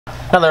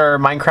Another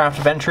Minecraft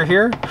adventure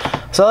here.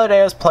 So the other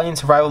day I was playing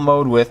survival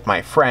mode with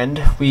my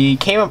friend. We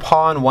came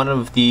upon one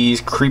of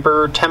these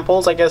creeper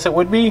temples, I guess it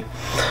would be.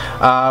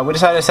 We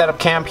decided to set up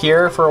camp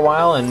here for a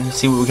while and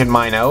see what we could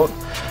mine out.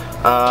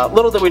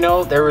 Little did we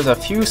know there was a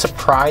few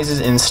surprises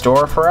in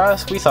store for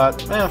us. We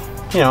thought,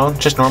 you know,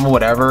 just normal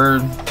whatever.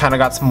 Kind of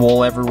got some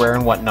wool everywhere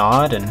and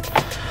whatnot, and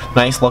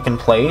nice looking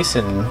place,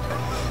 and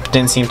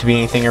didn't seem to be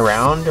anything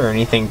around or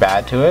anything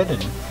bad to it.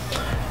 And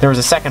there was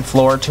a second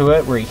floor to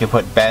it where you could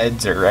put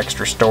beds or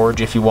extra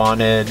storage if you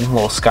wanted, a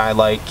little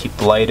skylight, keep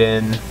the light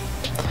in.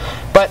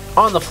 But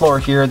on the floor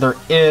here there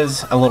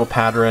is a little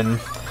pattern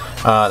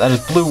that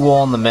is blue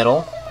wool in the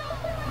middle.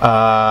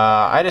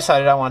 I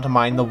decided I wanted to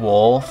mine the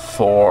wool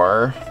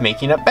for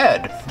making a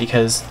bed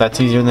because that's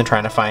easier than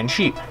trying to find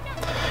sheep.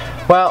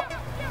 Well,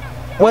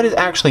 what is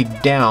actually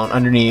down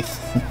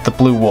underneath the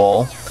blue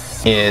wool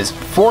is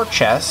 4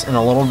 chests in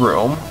a little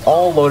room,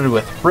 all loaded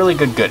with really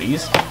good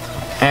goodies,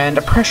 and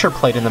a pressure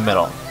plate in the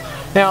middle.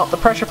 Now, the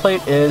pressure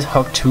plate is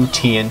hooked to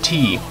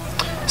TNT.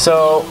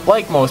 So,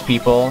 like most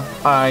people,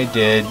 I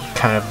did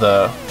kind of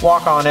the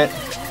walk on it,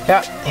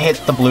 hit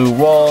the blue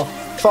wall,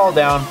 fall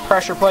down,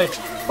 pressure plate,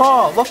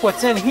 oh, look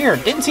what's in here,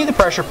 didn't see the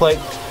pressure plate,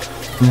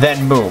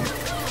 then boom.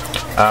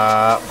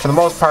 For the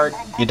most part,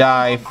 you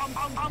die,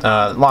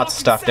 lots of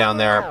stuff down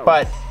there,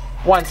 but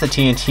once the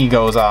TNT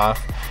goes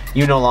off,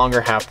 you no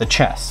longer have the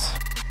chests.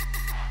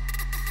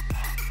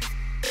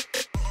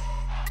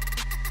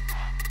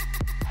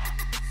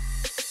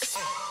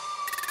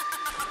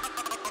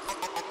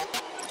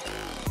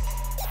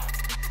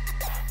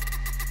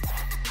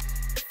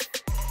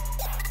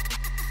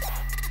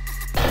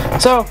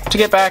 So, to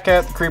get back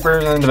at the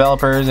creepers and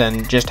developers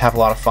and just have a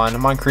lot of fun,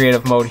 I'm on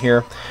creative mode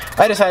here.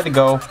 I decided to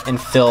go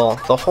and fill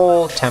the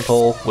whole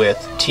temple with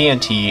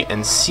TNT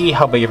and see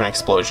how big of an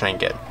explosion I can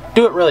get.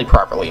 Do it really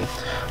properly.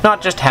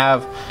 Not just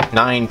have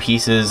 9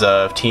 pieces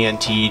of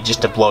TNT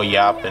just to blow you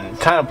up and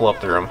kind of blow up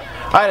the room.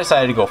 I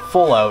decided to go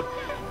full out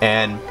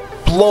and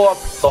blow up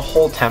the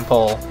whole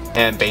temple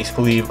and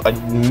basically leave a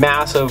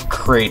massive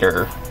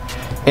crater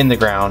in the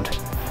ground.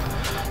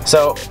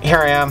 So, here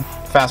I am.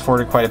 Fast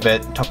forwarded quite a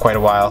bit, took quite a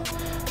while.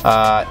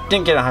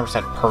 Didn't get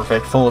 100%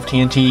 perfect full of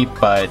TNT,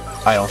 but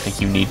I don't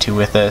think you need to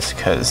with this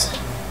because,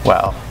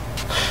 well,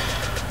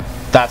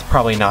 that's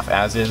probably enough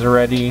as is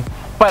already.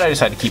 But I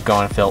decided to keep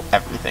going and fill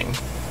everything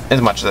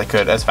as much as I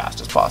could as fast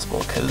as possible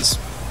because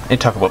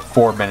it took about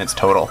 4 minutes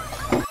total.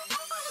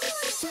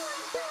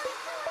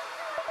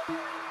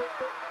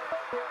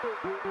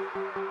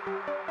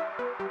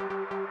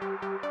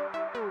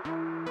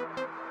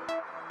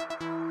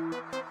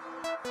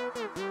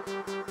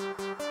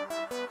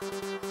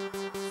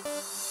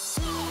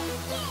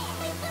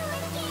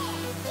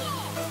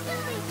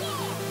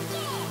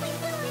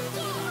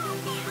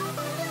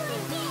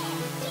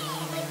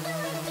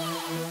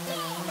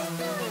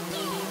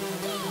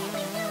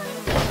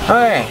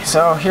 Okay,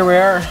 so here we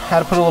are. Had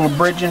to put a little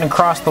bridge in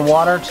across the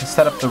water to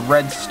set up the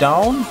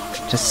redstone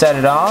to set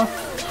it off.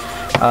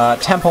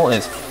 Temple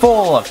is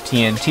full of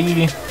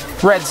TNT.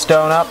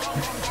 Redstone up.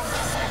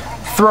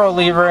 Throw a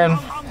lever in.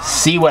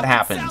 See what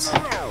happens.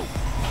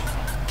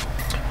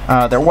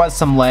 There was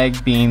some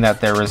lag being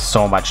that there was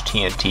so much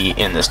TNT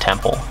in this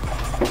temple.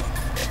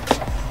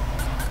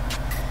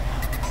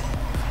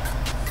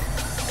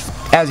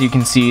 As you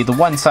can see, the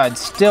one side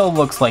still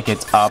looks like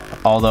it's up,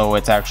 although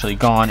it's actually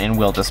gone and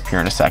will disappear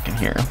in a second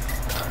here.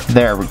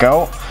 There we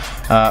go.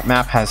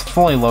 Map has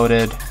fully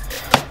loaded.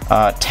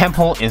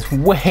 Temple is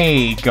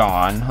way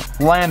gone.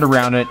 Land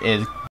around it is